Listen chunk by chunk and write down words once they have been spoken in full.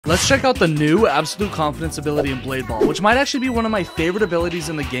Let's check out the new Absolute Confidence ability in Blade Ball, which might actually be one of my favorite abilities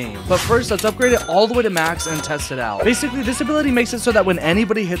in the game. But first, let's upgrade it all the way to max and test it out. Basically, this ability makes it so that when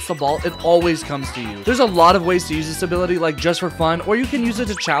anybody hits the ball, it always comes to you. There's a lot of ways to use this ability, like just for fun, or you can use it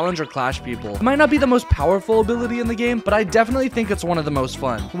to challenge or clash people. It might not be the most powerful ability in the game, but I definitely think it's one of the most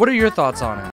fun. What are your thoughts on it?